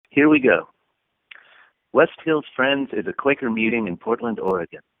Here we go. West Hills Friends is a Quaker meeting in Portland,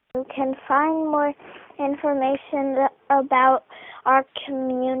 Oregon. You can find more information about our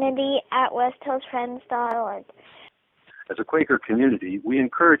community at westhillsfriends.org. As a Quaker community, we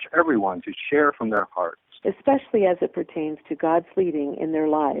encourage everyone to share from their hearts, especially as it pertains to God's leading in their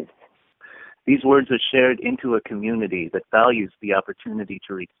lives. These words are shared into a community that values the opportunity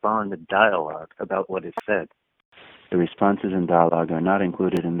to respond and dialogue about what is said. The responses and dialogue are not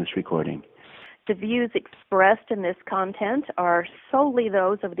included in this recording. The views expressed in this content are solely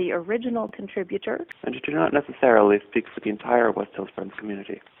those of the original contributor and do not necessarily speak for the entire West Hills Friends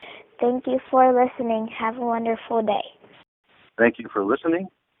community. Thank you for listening. Have a wonderful day. Thank you for listening.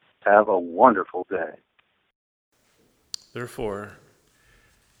 Have a wonderful day. Therefore,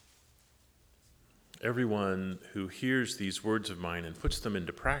 everyone who hears these words of mine and puts them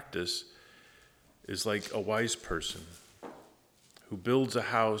into practice is like a wise person who builds a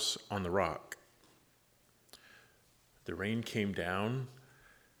house on the rock. The rain came down,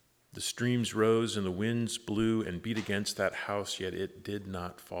 the streams rose, and the winds blew and beat against that house, yet it did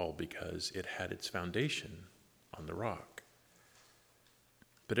not fall because it had its foundation on the rock.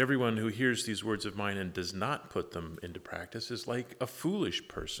 But everyone who hears these words of mine and does not put them into practice is like a foolish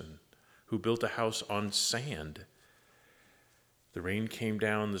person who built a house on sand. The rain came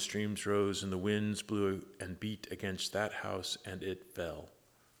down, the streams rose, and the winds blew and beat against that house, and it fell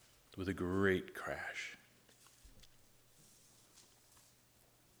with a great crash.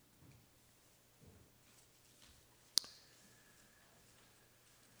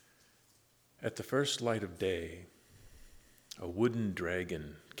 At the first light of day, a wooden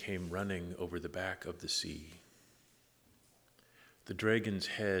dragon came running over the back of the sea. The dragon's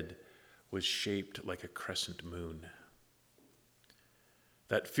head was shaped like a crescent moon.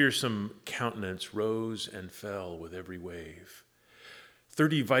 That fearsome countenance rose and fell with every wave.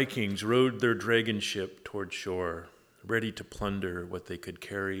 30 Vikings rowed their dragon ship toward shore, ready to plunder what they could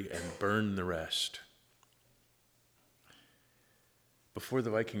carry and burn the rest. Before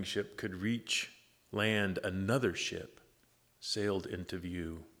the Viking ship could reach land, another ship sailed into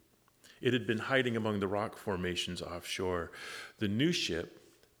view. It had been hiding among the rock formations offshore. The new ship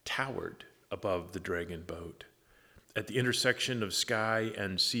towered above the dragon boat. At the intersection of sky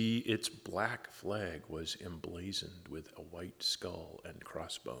and sea, its black flag was emblazoned with a white skull and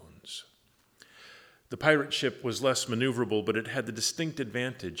crossbones. The pirate ship was less maneuverable, but it had the distinct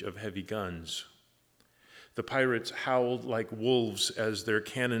advantage of heavy guns. The pirates howled like wolves as their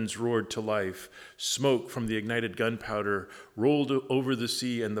cannons roared to life. Smoke from the ignited gunpowder rolled over the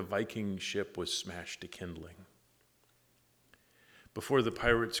sea, and the Viking ship was smashed to kindling. Before the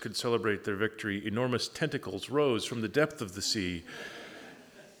pirates could celebrate their victory, enormous tentacles rose from the depth of the sea.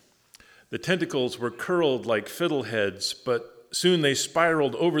 The tentacles were curled like fiddleheads, but soon they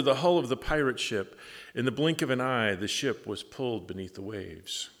spiraled over the hull of the pirate ship. In the blink of an eye, the ship was pulled beneath the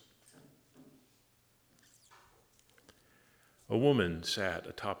waves. A woman sat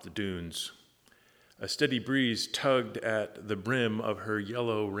atop the dunes. A steady breeze tugged at the brim of her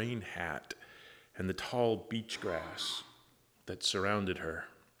yellow rain hat and the tall beach grass that surrounded her.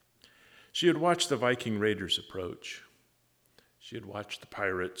 She had watched the Viking raiders approach. She had watched the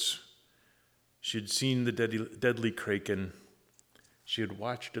pirates. She had seen the deadly kraken. She had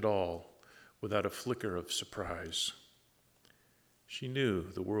watched it all without a flicker of surprise. She knew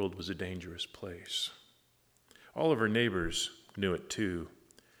the world was a dangerous place. All of her neighbors knew it too.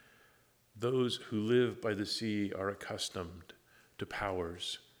 Those who live by the sea are accustomed to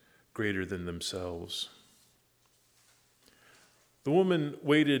powers greater than themselves. The woman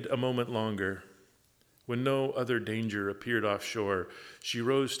waited a moment longer. When no other danger appeared offshore, she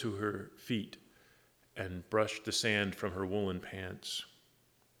rose to her feet and brushed the sand from her woolen pants.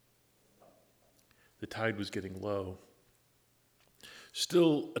 The tide was getting low.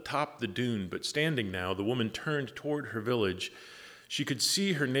 Still atop the dune, but standing now, the woman turned toward her village. She could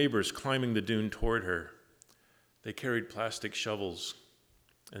see her neighbors climbing the dune toward her. They carried plastic shovels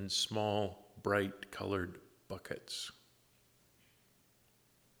and small, bright-colored buckets.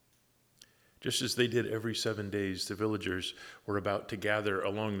 Just as they did every 7 days, the villagers were about to gather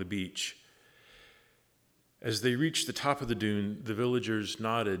along the beach. As they reached the top of the dune, the villagers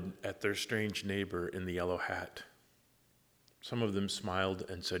nodded at their strange neighbor in the yellow hat. Some of them smiled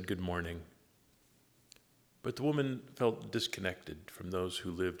and said good morning. But the woman felt disconnected from those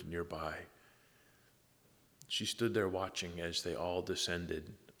who lived nearby. She stood there watching as they all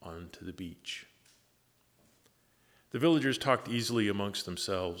descended onto the beach. The villagers talked easily amongst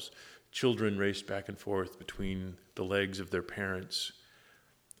themselves. Children raced back and forth between the legs of their parents.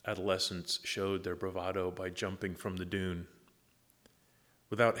 Adolescents showed their bravado by jumping from the dune.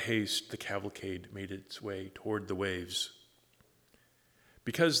 Without haste, the cavalcade made its way toward the waves.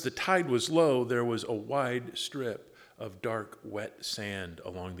 Because the tide was low, there was a wide strip of dark, wet sand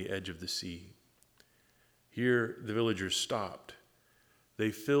along the edge of the sea. Here, the villagers stopped.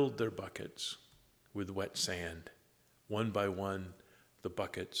 They filled their buckets with wet sand. One by one, the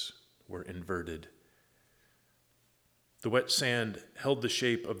buckets were inverted. The wet sand held the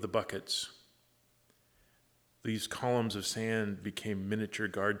shape of the buckets. These columns of sand became miniature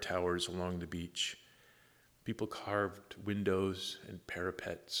guard towers along the beach. People carved windows and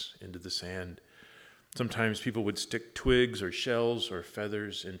parapets into the sand. Sometimes people would stick twigs or shells or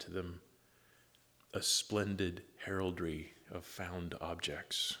feathers into them. A splendid heraldry of found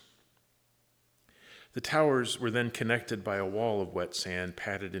objects. The towers were then connected by a wall of wet sand,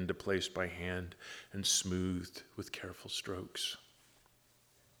 patted into place by hand and smoothed with careful strokes.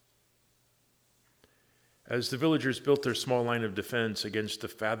 As the villagers built their small line of defense against the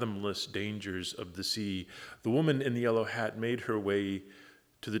fathomless dangers of the sea, the woman in the yellow hat made her way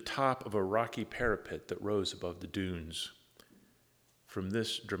to the top of a rocky parapet that rose above the dunes. From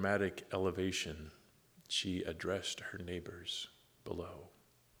this dramatic elevation, she addressed her neighbors below.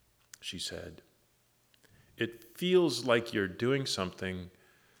 She said, "It feels like you're doing something,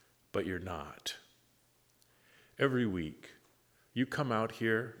 but you're not. Every week, you come out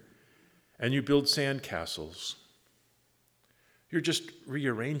here and you build sand castles. You're just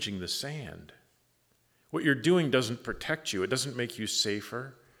rearranging the sand. What you're doing doesn't protect you. It doesn't make you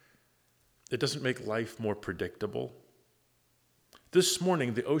safer. It doesn't make life more predictable. This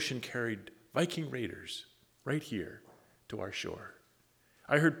morning, the ocean carried Viking raiders right here to our shore.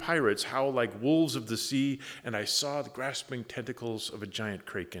 I heard pirates howl like wolves of the sea, and I saw the grasping tentacles of a giant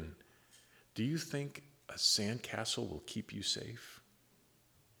kraken. Do you think a sandcastle will keep you safe?"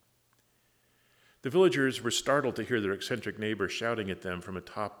 The villagers were startled to hear their eccentric neighbor shouting at them from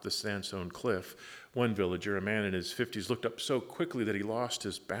atop the sandstone cliff. One villager, a man in his 50s, looked up so quickly that he lost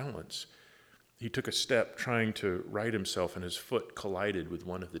his balance. He took a step trying to right himself, and his foot collided with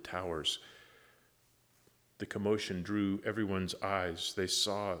one of the towers. The commotion drew everyone's eyes. They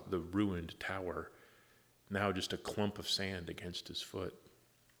saw the ruined tower, now just a clump of sand against his foot.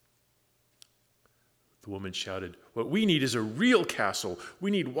 The woman shouted, "What we need is a real castle. We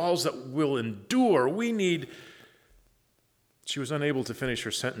need walls that will endure. We need..." She was unable to finish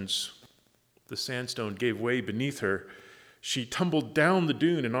her sentence. The sandstone gave way beneath her. She tumbled down the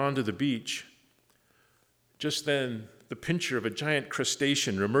dune and onto the beach. Just then, the pincher of a giant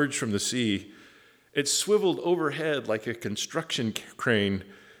crustacean emerged from the sea. It swiveled overhead like a construction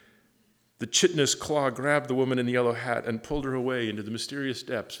crane. The chitinous claw grabbed the woman in the yellow hat and pulled her away into the mysterious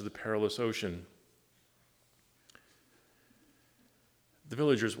depths of the perilous ocean. The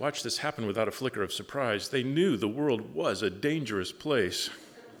villagers watched this happen without a flicker of surprise. They knew the world was a dangerous place.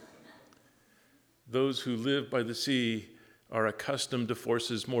 Those who live by the sea are accustomed to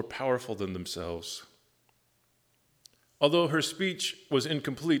forces more powerful than themselves. Although her speech was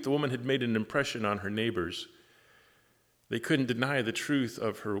incomplete, the woman had made an impression on her neighbors. They couldn't deny the truth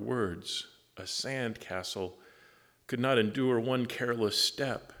of her words. A sand castle could not endure one careless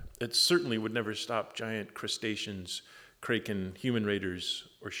step. It certainly would never stop giant crustaceans, kraken, human raiders,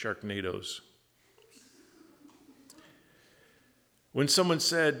 or sharknadoes. When someone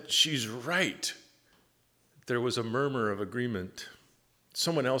said, "She's right," there was a murmur of agreement.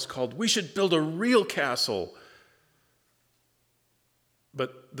 Someone else called, "We should build a real castle."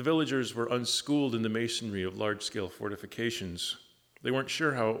 But the villagers were unschooled in the masonry of large-scale fortifications. They weren't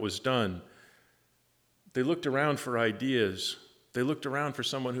sure how it was done. They looked around for ideas. They looked around for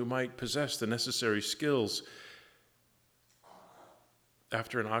someone who might possess the necessary skills.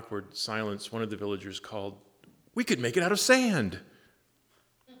 After an awkward silence, one of the villagers called, "We could make it out of sand."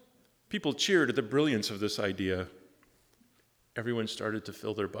 People cheered at the brilliance of this idea. Everyone started to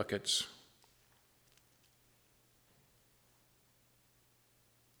fill their buckets.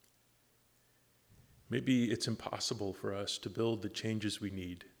 Maybe it's impossible for us to build the changes we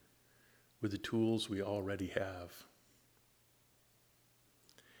need with the tools we already have.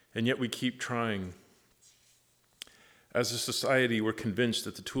 And yet we keep trying. As a society, we're convinced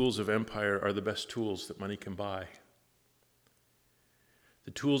that the tools of empire are the best tools that money can buy.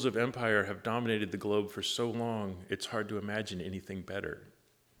 The tools of empire have dominated the globe for so long, it's hard to imagine anything better.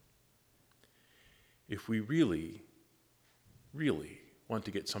 If we really, really want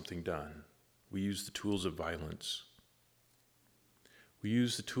to get something done, we use the tools of violence. We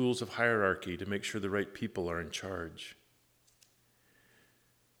use the tools of hierarchy to make sure the right people are in charge.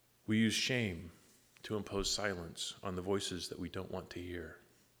 We use shame to impose silence on the voices that we don't want to hear.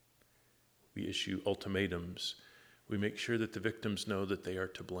 We issue ultimatums we make sure that the victims know that they are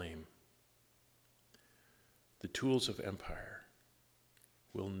to blame. The tools of empire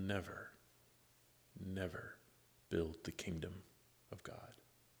will never, never build the kingdom of God.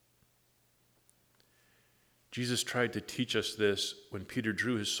 Jesus tried to teach us this when Peter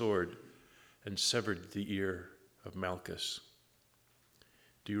drew his sword and severed the ear of Malchus.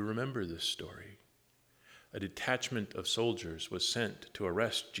 Do you remember this story? A detachment of soldiers was sent to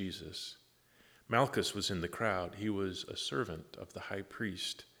arrest Jesus. Malchus was in the crowd. He was a servant of the high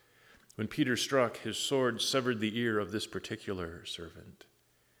priest. When Peter struck, his sword severed the ear of this particular servant.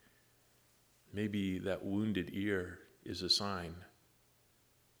 Maybe that wounded ear is a sign.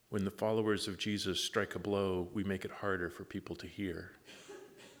 When the followers of Jesus strike a blow, we make it harder for people to hear.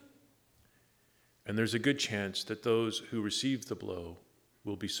 And there's a good chance that those who receive the blow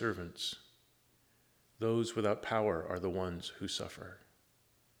will be servants. Those without power are the ones who suffer.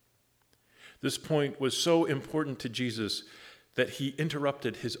 This point was so important to Jesus that he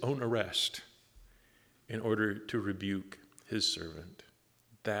interrupted his own arrest in order to rebuke his servant.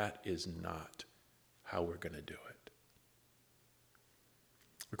 That is not how we're going to do it.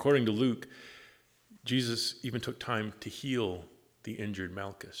 According to Luke, Jesus even took time to heal the injured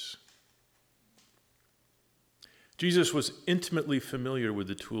Malchus. Jesus was intimately familiar with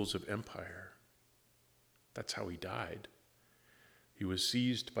the tools of empire. That's how he died. He was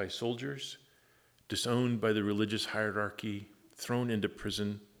seized by soldiers, disowned by the religious hierarchy, thrown into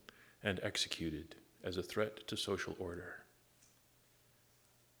prison, and executed as a threat to social order.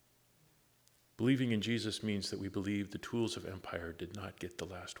 Believing in Jesus means that we believe the tools of empire did not get the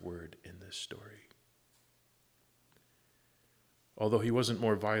last word in this story. Although he wasn't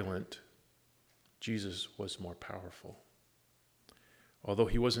more violent, Jesus was more powerful. Although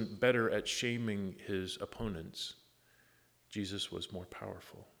he wasn't better at shaming his opponents, Jesus was more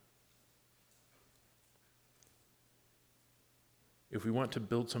powerful. If we want to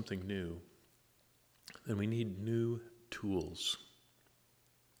build something new, then we need new tools.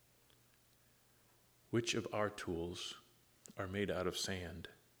 Which of our tools are made out of sand?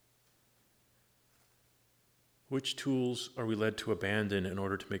 Which tools are we led to abandon in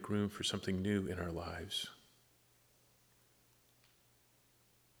order to make room for something new in our lives?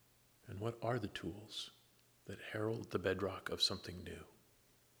 And what are the tools that herald the bedrock of something new?